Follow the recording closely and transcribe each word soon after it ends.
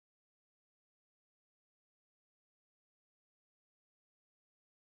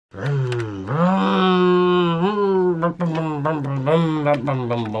Oh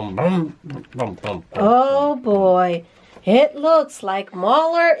boy, it looks like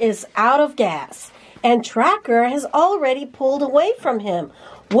Mauler is out of gas, and Tracker has already pulled away from him.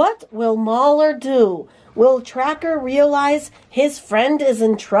 What will Mauler do? Will Tracker realize his friend is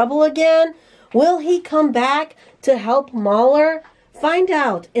in trouble again? Will he come back to help Mauler? Find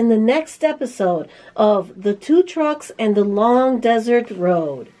out in the next episode of The Two Trucks and the Long Desert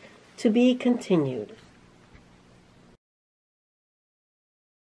Road. To be continued.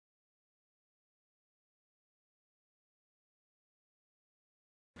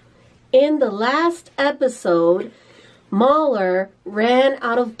 In the last episode, Mauler ran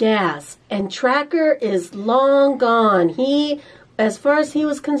out of gas, and Tracker is long gone. As far as he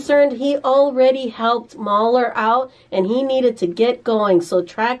was concerned, he already helped Mauler out, and he needed to get going. So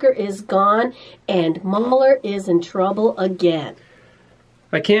Tracker is gone, and Mauler is in trouble again.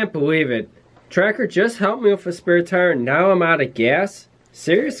 I can't believe it. Tracker just helped me with a spare tire, and now I'm out of gas?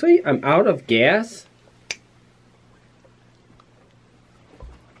 Seriously? I'm out of gas?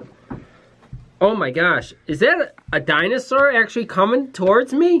 Oh my gosh, is that a dinosaur actually coming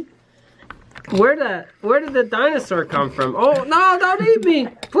towards me? Where did the dinosaur come from? Oh, no, don't eat me.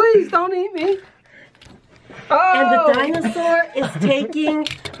 Please don't eat me. Oh. And the dinosaur is taking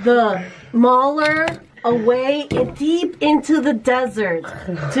the Mauler away deep into the desert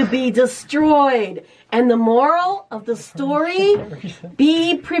to be destroyed. And the moral of the story,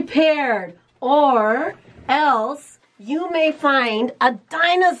 be prepared, or else you may find a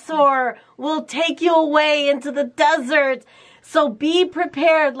dinosaur will take you away into the desert. So be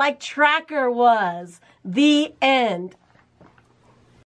prepared like Tracker was. The end.